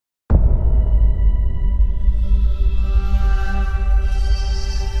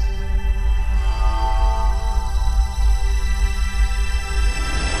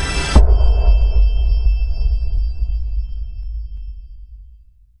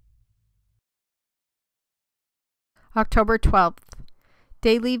October 12th.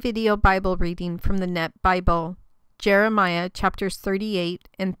 Daily video Bible reading from the Net Bible. Jeremiah chapters 38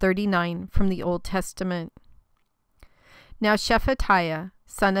 and 39 from the Old Testament. Now Shephatiah,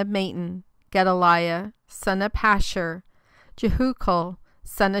 son of Mattan, Gedaliah, son of Pashhur, Jehucal,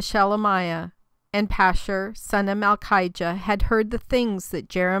 son of Shelemiah, and Pashhur, son of Malkijah, had heard the things that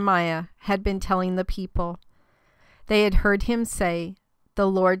Jeremiah had been telling the people. They had heard him say, "The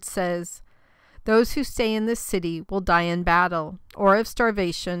Lord says, those who stay in this city will die in battle, or of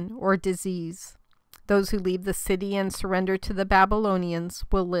starvation or disease. Those who leave the city and surrender to the Babylonians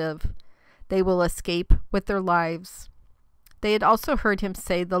will live. They will escape with their lives." They had also heard him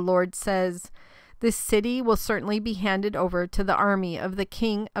say, "The Lord says, this city will certainly be handed over to the army of the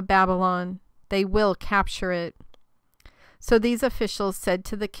king of Babylon. They will capture it." So these officials said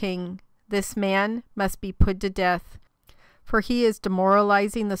to the king, "This man must be put to death, for he is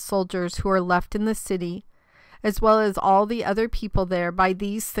demoralizing the soldiers who are left in the city, as well as all the other people there by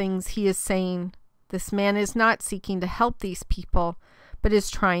these things he is saying. This man is not seeking to help these people, but is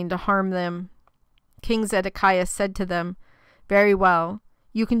trying to harm them." King Zedekiah said to them, "Very well,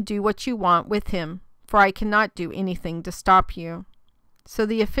 you can do what you want with him, for I cannot do anything to stop you." So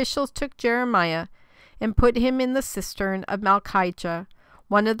the officials took Jeremiah and put him in the cistern of Malkijah,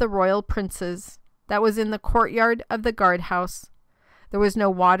 one of the royal princes, that was in the courtyard of the guardhouse. There was no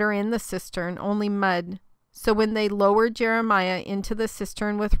water in the cistern, only mud. So when they lowered Jeremiah into the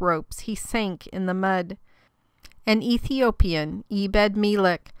cistern with ropes, he sank in the mud. An Ethiopian,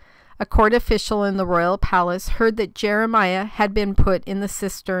 Ebed-Melech, a court official in the royal palace, heard that Jeremiah had been put in the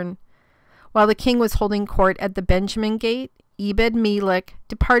cistern. While the king was holding court at the Benjamin gate, Ebed-Melech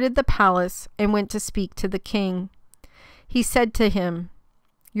departed the palace and went to speak to the king. He said to him,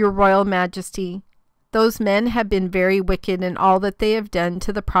 "Your royal majesty, those men have been very wicked in all that they have done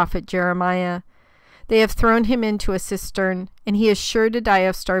to the prophet Jeremiah. They have thrown him into a cistern, and he is sure to die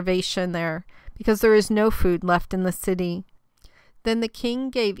of starvation there, because there is no food left in the city." Then the king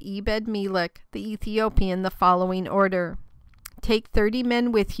gave Ebed-Melech the Ethiopian the following order: "Take 30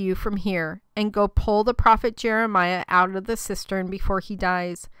 men with you from here, and go pull the prophet Jeremiah out of the cistern before he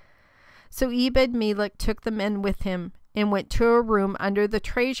dies." So Ebed-Melech took the men with him, and went to a room under the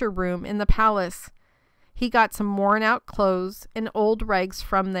treasure room in the palace. He got some worn-out clothes and old rags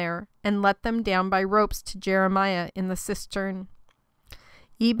from there, and let them down by ropes to Jeremiah in the cistern.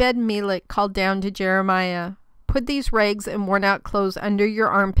 Ebed-Melech called down to Jeremiah, "Put these rags and worn-out clothes under your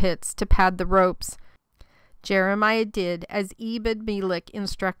armpits to pad the ropes." Jeremiah did as Ebed-Melech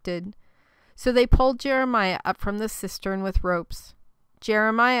instructed. So they pulled Jeremiah up from the cistern with ropes.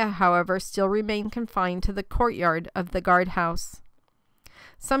 Jeremiah, however, still remained confined to the courtyard of the guardhouse.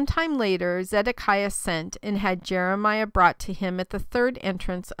 Some time later, Zedekiah sent and had Jeremiah brought to him at the third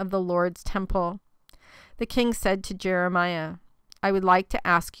entrance of the Lord's temple. The king said to Jeremiah, "I would like to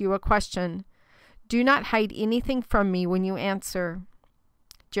ask you a question. Do not hide anything from me when you answer."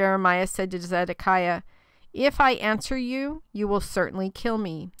 Jeremiah said to Zedekiah, "If I answer you, you will certainly kill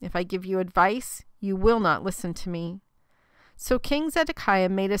me. If I give you advice, you will not listen to me." So King Zedekiah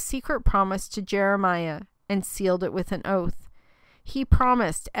made a secret promise to Jeremiah and sealed it with an oath. He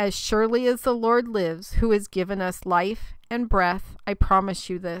promised, "As surely as the Lord lives, who has given us life and breath, I promise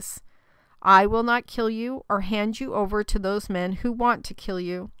you this: I will not kill you or hand you over to those men who want to kill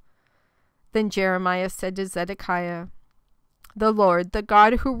you." Then Jeremiah said to Zedekiah, "The Lord, the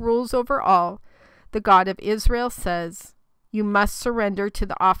God who rules over all, the God of Israel, says, you must surrender to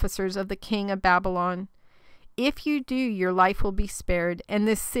the officers of the king of Babylon. If you do, your life will be spared, and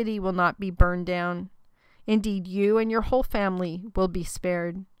this city will not be burned down. Indeed, you and your whole family will be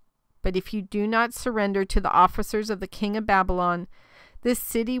spared. But if you do not surrender to the officers of the king of Babylon, this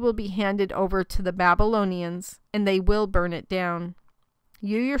city will be handed over to the Babylonians, and they will burn it down.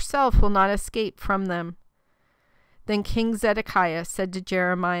 You yourself will not escape from them." Then King Zedekiah said to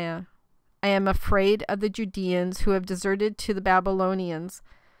Jeremiah, "I am afraid of the Judeans who have deserted to the Babylonians.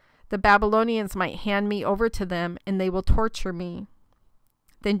 The Babylonians might hand me over to them, and they will torture me."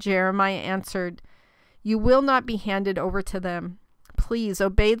 Then Jeremiah answered, "You will not be handed over to them. Please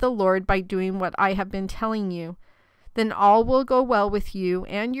obey the Lord by doing what I have been telling you. Then all will go well with you,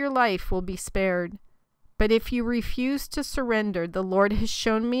 and your life will be spared. But if you refuse to surrender, the Lord has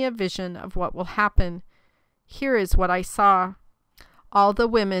shown me a vision of what will happen. Here is what I saw. All the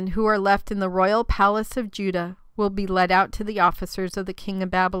women who are left in the royal palace of Judah will be led out to the officers of the king of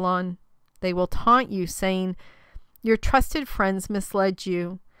Babylon. They will taunt you, saying, 'Your trusted friends misled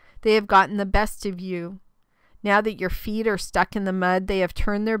you. They have gotten the best of you. Now that your feet are stuck in the mud, they have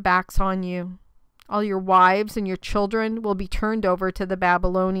turned their backs on you. All your wives and your children will be turned over to the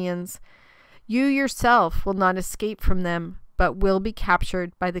Babylonians. You yourself will not escape from them, but will be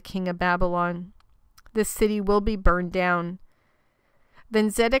captured by the king of Babylon. This city will be burned down." Then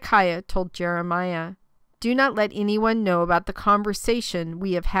Zedekiah told Jeremiah, "Do not let anyone know about the conversation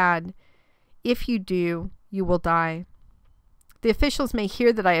we have had. If you do, you will die. The officials may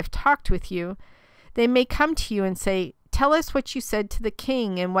hear that I have talked with you. They may come to you and say, 'Tell us what you said to the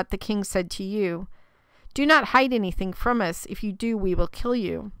king and what the king said to you. Do not hide anything from us. If you do, we will kill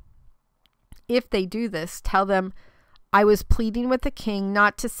you.' If they do this, tell them, 'I was pleading with the king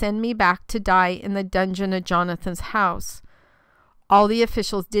not to send me back to die in the dungeon of Jonathan's house.'" All the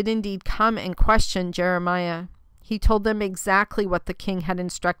officials did indeed come and question Jeremiah. He told them exactly what the king had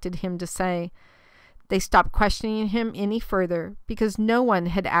instructed him to say. They stopped questioning him any further because no one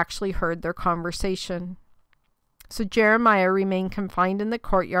had actually heard their conversation. So Jeremiah remained confined in the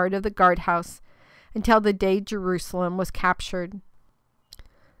courtyard of the guardhouse until the day Jerusalem was captured.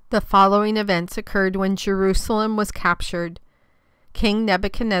 The following events occurred when Jerusalem was captured. King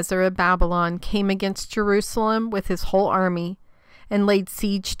Nebuchadnezzar of Babylon came against Jerusalem with his whole army and laid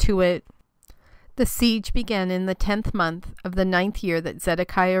siege to it. The siege began in the 10th month of the 9th year that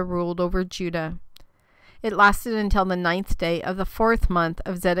Zedekiah ruled over Judah. It lasted until the 9th day of the 4th month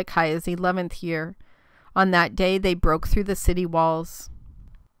of Zedekiah's 11th year. On that day they broke through the city walls.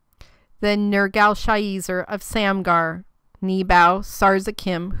 Then Nergal-Sharezer of Samgar,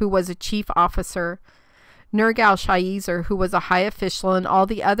 Nebau-Sarzakim, who was a chief officer, Nergal-Sharezer, who was a high official, and all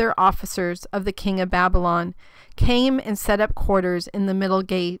the other officers of the king of Babylon, came and set up quarters in the middle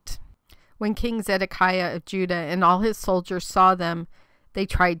gate. When King Zedekiah of Judah and all his soldiers saw them, they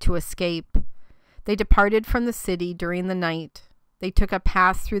tried to escape. They departed from the city during the night. They took a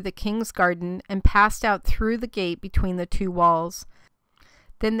path through the king's garden and passed out through the gate between the two walls.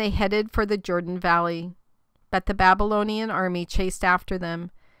 Then they headed for the Jordan Valley. But the Babylonian army chased after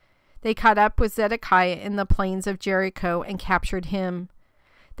them. They caught up with Zedekiah in the plains of Jericho and captured him.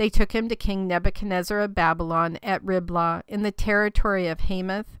 They took him to King Nebuchadnezzar of Babylon at Riblah in the territory of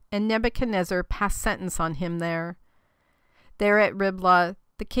Hamath, and Nebuchadnezzar passed sentence on him there. There at Riblah,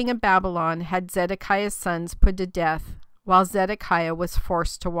 the king of Babylon had Zedekiah's sons put to death, while Zedekiah was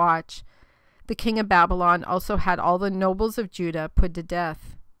forced to watch. The king of Babylon also had all the nobles of Judah put to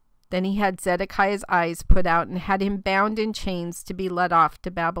death. Then he had Zedekiah's eyes put out and had him bound in chains to be led off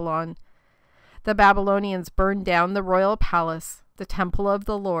to Babylon. The Babylonians burned down the royal palace, the temple of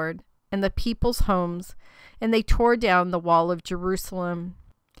the Lord, and the people's homes, and they tore down the wall of Jerusalem.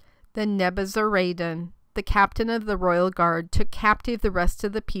 Then Nebuzaradan, the captain of the royal guard, took captive the rest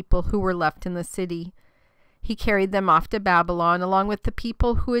of the people who were left in the city. He carried them off to Babylon along with the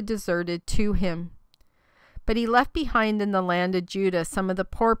people who had deserted to him. But he left behind in the land of Judah some of the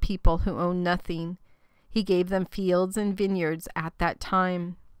poor people who owned nothing. He gave them fields and vineyards at that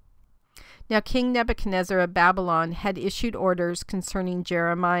time. Now King Nebuchadnezzar of Babylon had issued orders concerning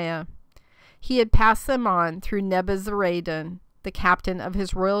Jeremiah. He had passed them on through Nebuzaradan, the captain of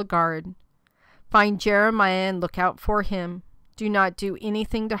his royal guard. "Find Jeremiah and look out for him. Do not do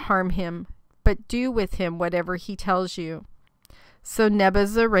anything to harm him, but do with him whatever he tells you." So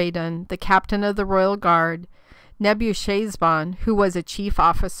Nebuzaradan, the captain of the royal guard, Nebuchadnezzar, who was a chief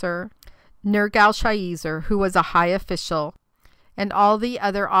officer, Nergal-Sharezer, who was a high official, and all the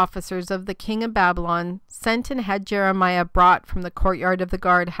other officers of the king of Babylon sent and had Jeremiah brought from the courtyard of the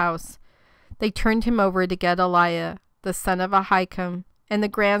guardhouse. They turned him over to Gedaliah, the son of Ahikam, and the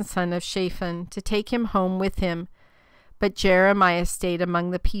grandson of Shaphan, to take him home with him. But Jeremiah stayed among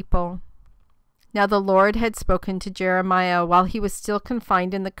the people. Now the Lord had spoken to Jeremiah while he was still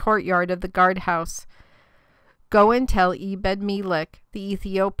confined in the courtyard of the guardhouse. "Go and tell Ebed-Melech the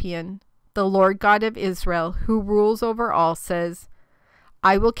Ethiopian, the Lord God of Israel, who rules over all, says,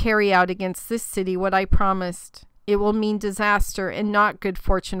 I will carry out against this city what I promised. It will mean disaster and not good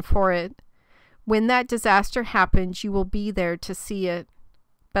fortune for it. When that disaster happens, you will be there to see it.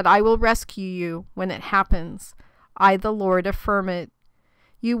 But I will rescue you when it happens. I, the Lord, affirm it.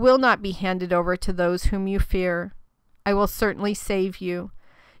 You will not be handed over to those whom you fear. I will certainly save you.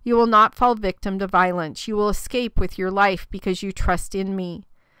 You will not fall victim to violence. You will escape with your life because you trust in me.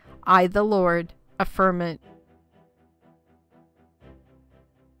 I, the Lord, affirm it."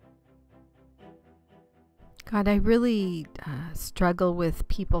 God, I really struggle with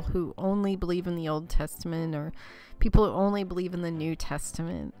people who only believe in the Old Testament or people who only believe in the New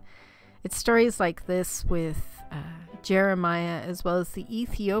Testament. It's stories like this with Jeremiah as well as the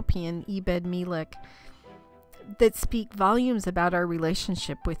Ethiopian Ebed-Melech that speak volumes about our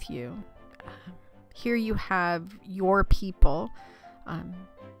relationship with you. Here you have your people,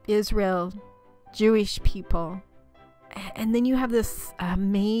 Israel, Jewish people, And then you have this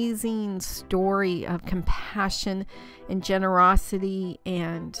amazing story of compassion and generosity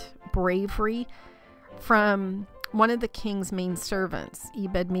and bravery from one of the king's main servants,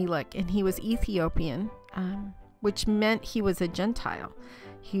 Ebed-Melech, and he was Ethiopian, which meant he was a Gentile.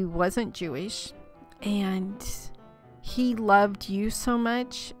 He wasn't Jewish, and he loved you so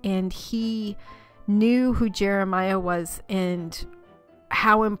much, and he knew who Jeremiah was and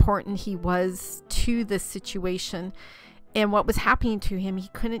how important he was to this situation and what was happening to him. He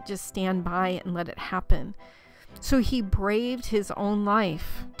couldn't just stand by and let it happen. So he braved his own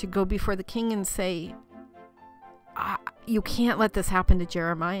life to go before the king and say, you can't let this happen to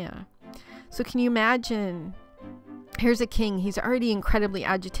Jeremiah. So can you imagine, here's a king, he's already incredibly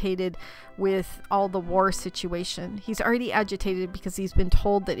agitated with all the war situation. He's already agitated because he's been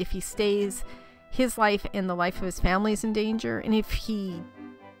told that if he stays, his life and the life of his family is in danger. And if he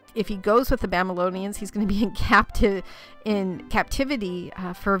goes with the Babylonians, he's going to be in captivity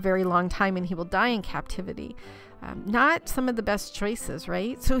for a very long time, and he will die in captivity. Not some of the best choices,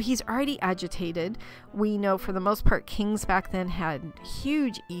 right? So he's already agitated. We know for the most part, kings back then had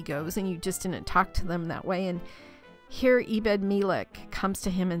huge egos, and you just didn't talk to them that way. And here Ebed-Melech comes to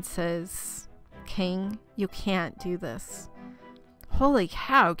him and says, King, you can't do this. Holy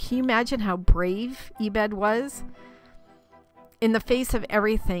cow, can you imagine how brave Ebed was? In the face of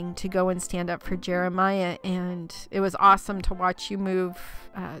everything, to go and stand up for Jeremiah. And it was awesome to watch you move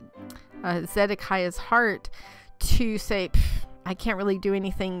Zedekiah's heart to say, I can't really do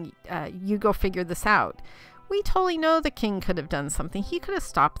anything. You go figure this out. We totally know the king could have done something. He could have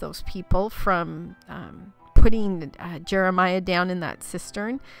stopped those people from putting Jeremiah down in that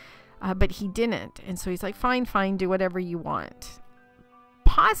cistern. But he didn't. And so he's like, fine, do whatever you want.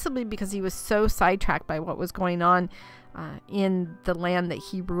 Possibly because he was so sidetracked by what was going on in the land that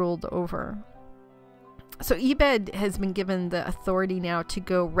he ruled over. So Ebed has been given the authority now to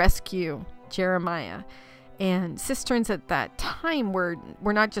go rescue Jeremiah. And cisterns at that time were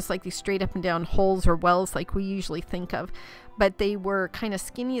not just like these straight up and down holes or wells like we usually think of, but they were kind of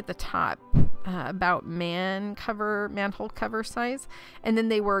skinny at the top, about manhole cover size, and then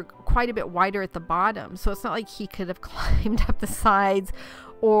they were quite a bit wider at the bottom. So it's not like he could have climbed up the sides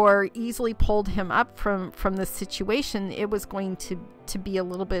or easily pulled him up from the situation. It was going to be a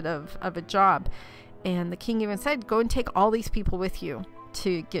little bit of a job. And the king even said, go and take all these people with you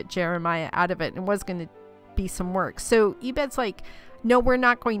to get Jeremiah out of it. And it was going to be some work. So Ebed's like, no, we're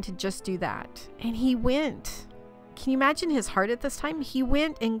not going to just do that. And he went. Can you imagine his heart at this time? He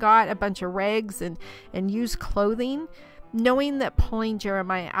went and got a bunch of rags and used clothing, knowing that pulling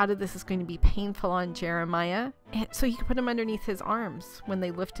Jeremiah out of this is going to be painful on Jeremiah. And so he could put him underneath his arms when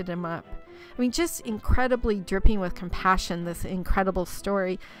they lifted him up. I mean, just incredibly dripping with compassion, this incredible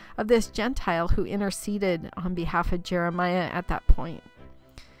story of this Gentile who interceded on behalf of Jeremiah at that point.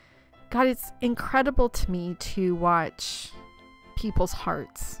 God, it's incredible to me to watch people's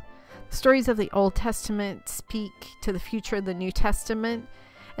hearts. The stories of the Old Testament speak to the future of the New Testament,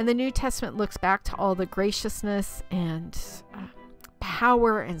 and the New Testament looks back to all the graciousness and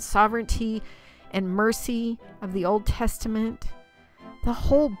power and sovereignty and mercy of the Old Testament. The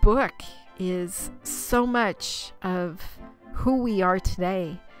whole book is so much of who we are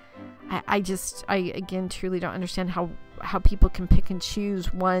today. I again truly don't understand how people can pick and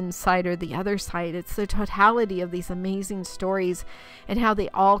choose one side or the other side. It's the totality of these amazing stories and how they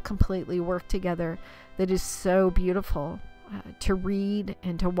all completely work together that is so beautiful to read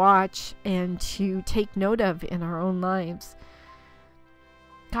and to watch and to take note of in our own lives.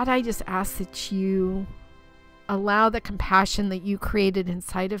 God, I just ask that you allow the compassion that you created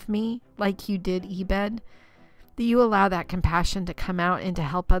inside of me, like you did Ebed, that you allow that compassion to come out and to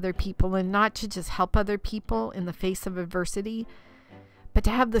help other people, and not to just help other people in the face of adversity, but to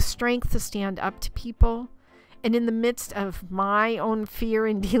have the strength to stand up to people. And in the midst of my own fear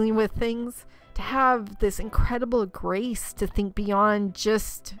in dealing with things, to have this incredible grace to think beyond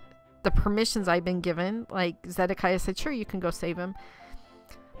just the permissions I've been given. Like Zedekiah said, sure, you can go save him.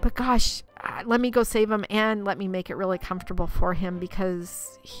 But gosh, let me go save him and let me make it really comfortable for him,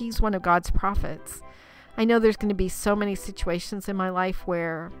 because he's one of God's prophets. I know there's going to be so many situations in my life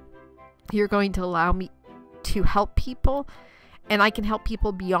where you're going to allow me to help people, and I can help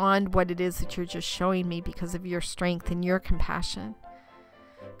people beyond what it is that you're just showing me because of your strength and your compassion.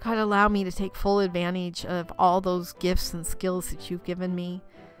 God, allow me to take full advantage of all those gifts and skills that you've given me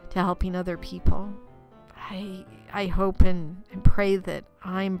to helping other people. I hope and pray that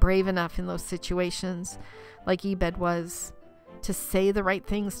I'm brave enough in those situations, like Ebed was, to say the right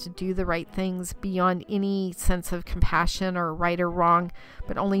things, to do the right things beyond any sense of compassion or right or wrong,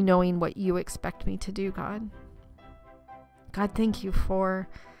 but only knowing what you expect me to do, God. God, thank you for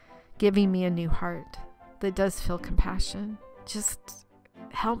giving me a new heart that does feel compassion. Just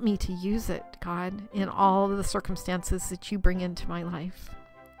help me to use it, God, in all the circumstances that you bring into my life.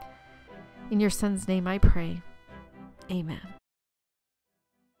 In your Son's name I pray. Amen.